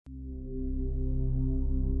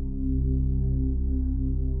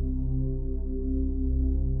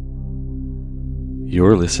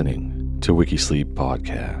You're listening to Wikisleep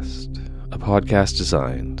Podcast, a podcast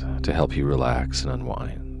designed to help you relax and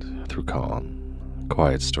unwind through calm,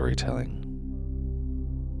 quiet storytelling.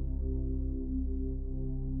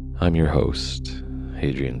 I'm your host,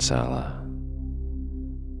 Adrian Sala.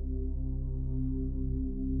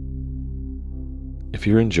 If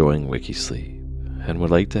you're enjoying Wikisleep and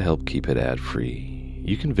would like to help keep it ad-free,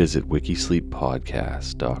 you can visit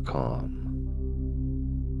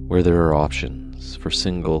wikisleeppodcast.com, where there are options for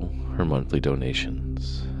single or monthly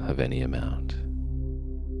donations of any amount.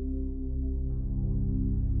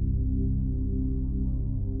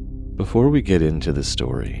 Before we get into the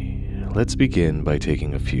story, let's begin by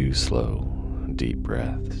taking a few slow, deep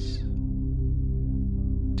breaths.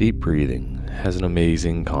 Deep breathing has an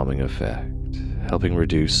amazing calming effect, helping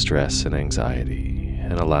reduce stress and anxiety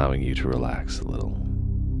and allowing you to relax a little.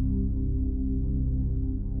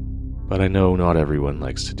 But I know not everyone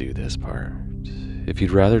likes to do this part. If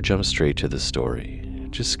you'd rather jump straight to the story,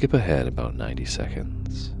 just skip ahead about 90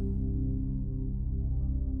 seconds.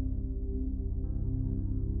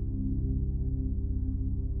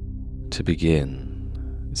 To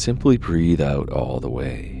begin, simply breathe out all the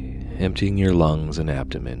way, emptying your lungs and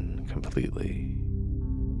abdomen completely.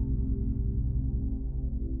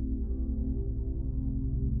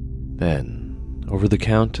 Then, over the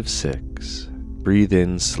count of 6, breathe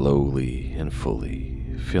in slowly and fully,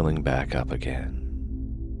 filling back up again.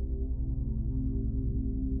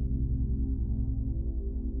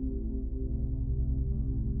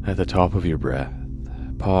 At the top of your breath,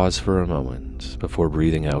 pause for a moment before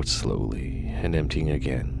breathing out slowly and emptying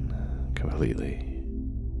again completely.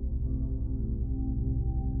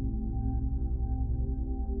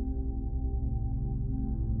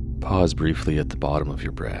 Pause briefly at the bottom of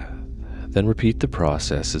your breath, then repeat the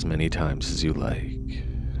process as many times as you like,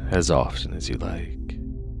 as often as you like.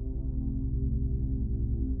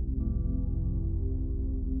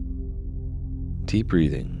 Deep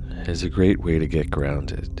breathing is a great way to get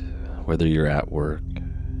grounded, whether you're at work,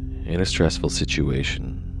 in a stressful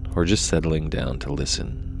situation, or just settling down to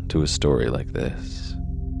listen to a story like this.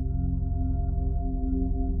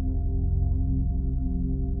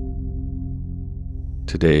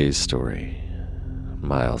 Today's story: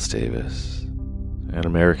 Miles Davis, an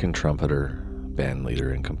American trumpeter,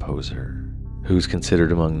 bandleader, and composer, who's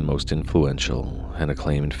considered among the most influential and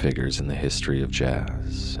acclaimed figures in the history of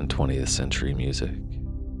jazz and 20th century music.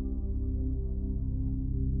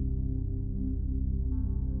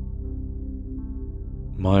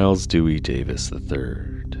 Miles Dewey Davis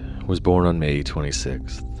III was born on May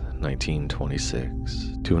 26, 1926,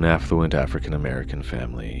 to an affluent African-American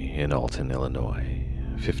family in Alton, Illinois,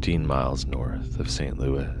 15 miles north of St.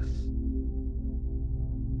 Louis.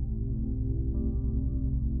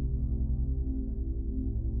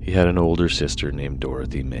 He had an older sister named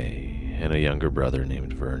Dorothy May and a younger brother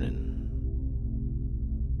named Vernon.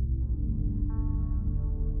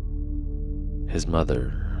 His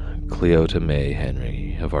mother, Cleota May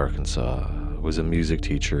Henry of Arkansas, was a music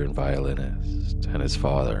teacher and violinist, and his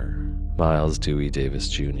father, Miles Dewey Davis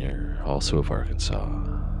Jr., also of Arkansas,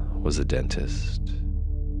 was a dentist.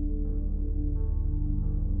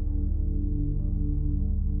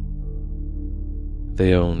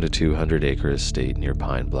 They owned a 200-acre estate near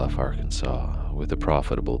Pine Bluff, Arkansas, with a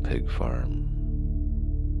profitable pig farm.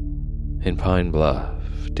 In Pine Bluff,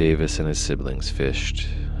 Davis and his siblings fished,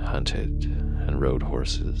 hunted, and rode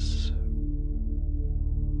horses.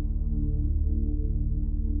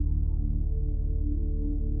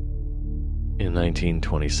 In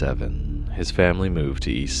 1927, his family moved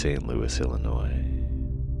to East St. Louis, Illinois.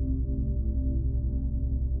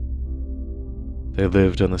 They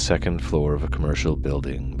lived on the second floor of a commercial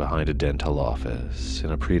building behind a dental office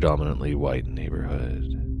in a predominantly white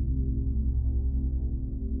neighborhood.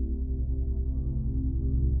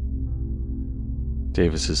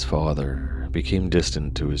 Davis's father became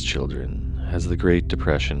distant to his children as the Great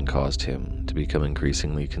Depression caused him to become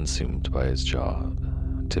increasingly consumed by his job,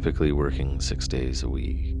 typically working 6 days a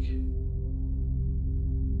week.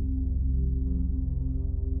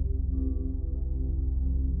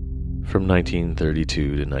 From 1932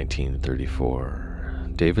 to 1934,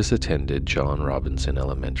 Davis attended John Robinson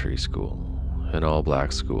Elementary School, an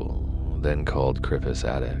all-black school then called Crippus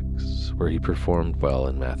Attucks, where he performed well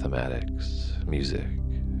in mathematics, music,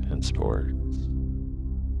 and sports.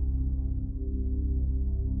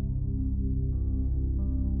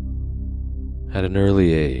 At an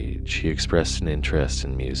early age, he expressed an interest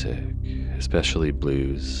in music, especially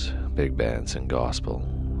blues, big bands, and gospel,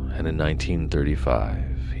 and in 1935,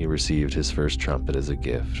 he received his first trumpet as a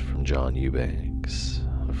gift from John Eubanks,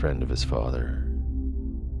 a friend of his father.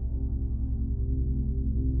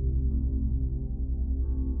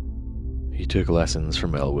 took lessons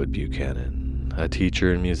from Elwood Buchanan, a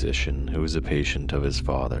teacher and musician who was a patient of his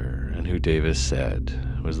father and who Davis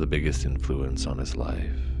said was the biggest influence on his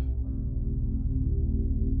life.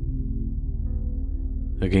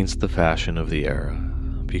 Against the fashion of the era,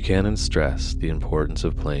 Buchanan stressed the importance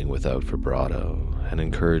of playing without vibrato and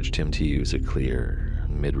encouraged him to use a clear,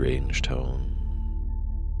 mid-range tone.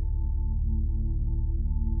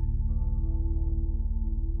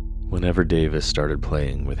 Whenever Davis started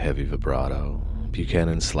playing with heavy vibrato,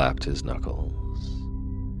 Buchanan slapped his knuckles.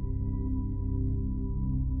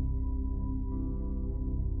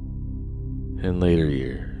 In later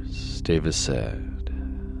years, Davis said,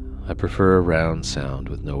 "I prefer a round sound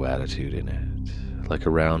with no attitude in it, like a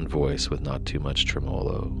round voice with not too much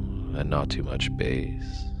tremolo and not too much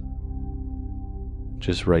bass.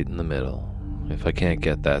 Just right in the middle. If I can't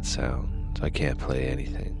get that sound, I can't play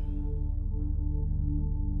anything."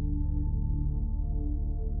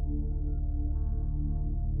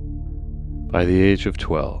 By the age of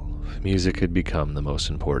 12, music had become the most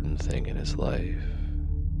important thing in his life.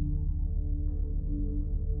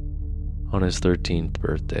 On his 13th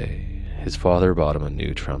birthday, his father bought him a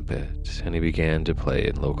new trumpet, and he began to play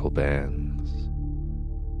in local bands.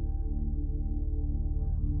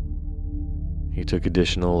 He took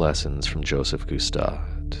additional lessons from Joseph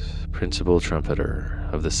Gustat, principal trumpeter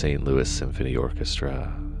of the St. Louis Symphony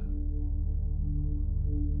Orchestra.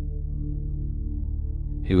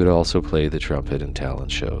 He would also play the trumpet in talent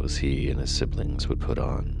shows he and his siblings would put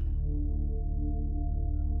on.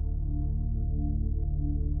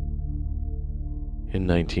 In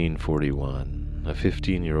 1941, a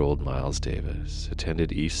 15-year-old Miles Davis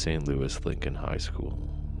attended East St. Louis Lincoln High School,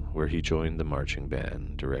 where he joined the marching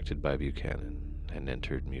band directed by Buchanan and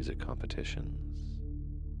entered music competitions.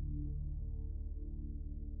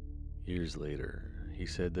 Years later, he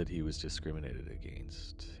said that he was discriminated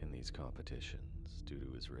against in these competitions due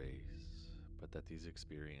to his race, but that these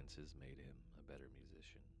experiences made him a better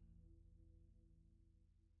musician.